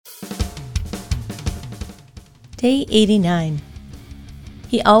Day 89.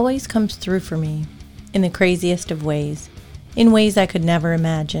 He always comes through for me, in the craziest of ways, in ways I could never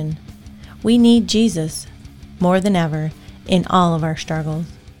imagine. We need Jesus, more than ever, in all of our struggles.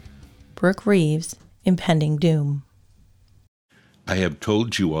 Brooke Reeves, Impending Doom. I have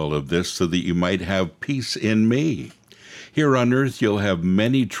told you all of this so that you might have peace in me. Here on earth you'll have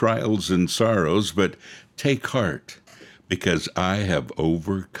many trials and sorrows, but take heart, because I have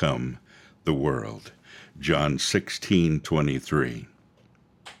overcome the world. John 16:23.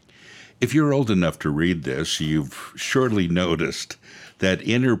 If you're old enough to read this, you've surely noticed that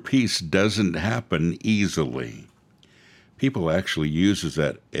inner peace doesn't happen easily. People actually use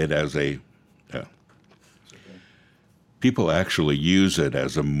it as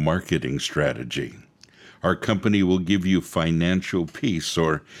a marketing strategy. Our company will give you financial peace,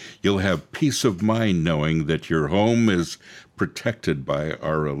 or you'll have peace of mind knowing that your home is protected by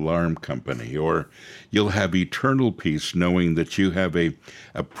our alarm company, or you'll have eternal peace knowing that you have a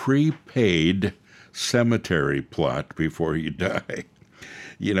prepaid cemetery plot before you die.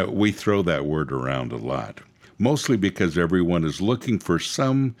 You know, we throw that word around a lot, mostly because everyone is looking for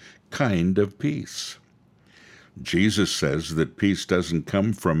some kind of peace. Jesus says that peace doesn't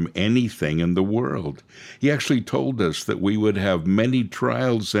come from anything in the world. He actually told us that we would have many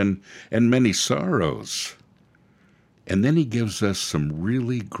trials and many sorrows. And then he gives us some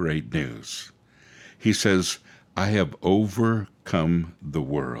really great news. He says, I have overcome the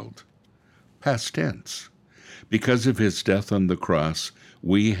world. Past tense. Because of his death on the cross,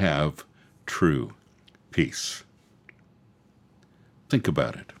 we have true peace. Think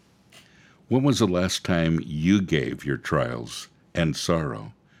about it. When was the last time you gave your trials and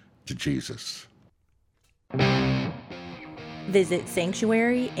sorrow to Jesus? Visit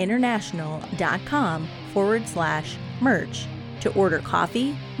sanctuaryinternational.com/merch to order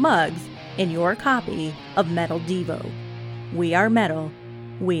coffee, mugs, and your copy of Metal Devo. We are metal.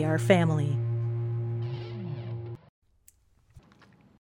 We are family.